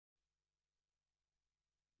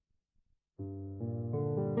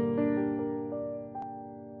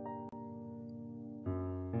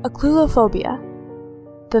Achluophobia,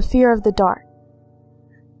 the fear of the dark.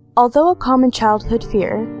 Although a common childhood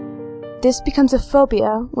fear, this becomes a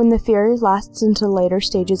phobia when the fear lasts into later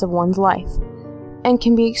stages of one's life, and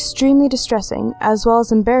can be extremely distressing as well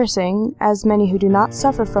as embarrassing, as many who do not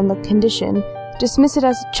suffer from the condition dismiss it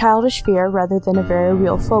as a childish fear rather than a very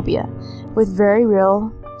real phobia, with very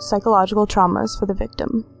real psychological traumas for the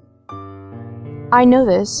victim. I know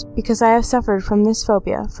this because I have suffered from this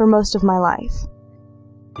phobia for most of my life.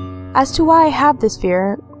 As to why I have this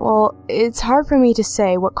fear, well, it's hard for me to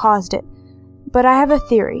say what caused it, but I have a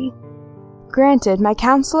theory. Granted, my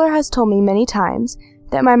counselor has told me many times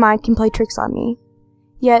that my mind can play tricks on me.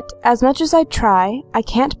 Yet, as much as I try, I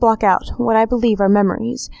can't block out what I believe are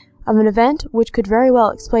memories of an event which could very well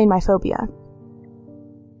explain my phobia.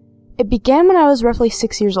 It began when I was roughly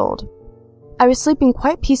 6 years old. I was sleeping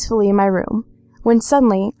quite peacefully in my room, when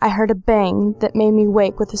suddenly I heard a bang that made me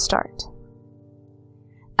wake with a start.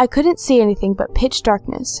 I couldn't see anything but pitch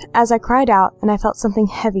darkness as I cried out, and I felt something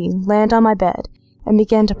heavy land on my bed and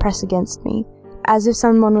began to press against me, as if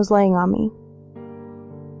someone was laying on me.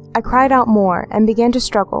 I cried out more and began to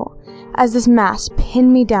struggle as this mass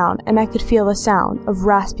pinned me down, and I could feel the sound of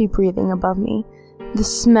raspy breathing above me, the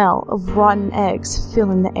smell of rotten eggs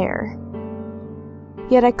filling the air.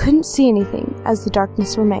 Yet I couldn't see anything as the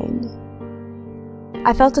darkness remained.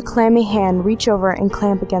 I felt a clammy hand reach over and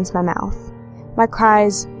clamp against my mouth, my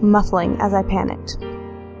cries muffling as I panicked.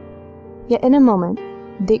 Yet in a moment,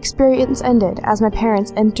 the experience ended as my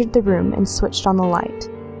parents entered the room and switched on the light,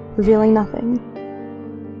 revealing nothing.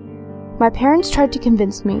 My parents tried to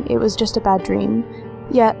convince me it was just a bad dream,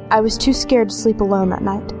 yet I was too scared to sleep alone that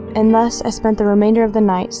night, and thus I spent the remainder of the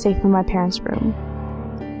night safe in my parents' room.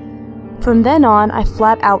 From then on, I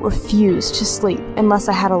flat out refused to sleep unless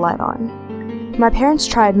I had a light on. My parents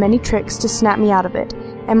tried many tricks to snap me out of it,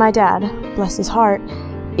 and my dad, bless his heart,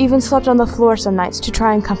 even slept on the floor some nights to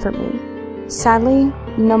try and comfort me. Sadly,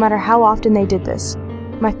 no matter how often they did this,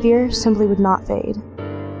 my fear simply would not fade.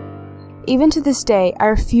 Even to this day, I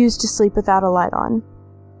refuse to sleep without a light on,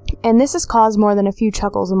 and this has caused more than a few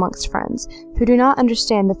chuckles amongst friends who do not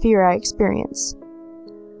understand the fear I experience.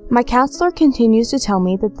 My counselor continues to tell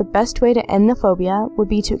me that the best way to end the phobia would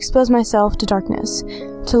be to expose myself to darkness,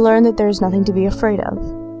 to learn that there is nothing to be afraid of.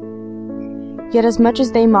 Yet as much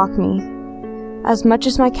as they mock me, as much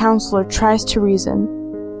as my counselor tries to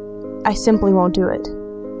reason, I simply won't do it.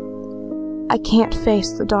 I can't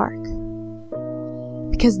face the dark.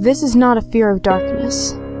 Because this is not a fear of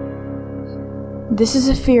darkness. This is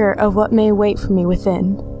a fear of what may wait for me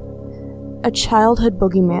within. A childhood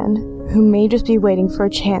boogeyman who may just be waiting for a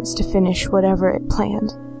chance to finish whatever it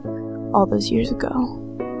planned all those years ago.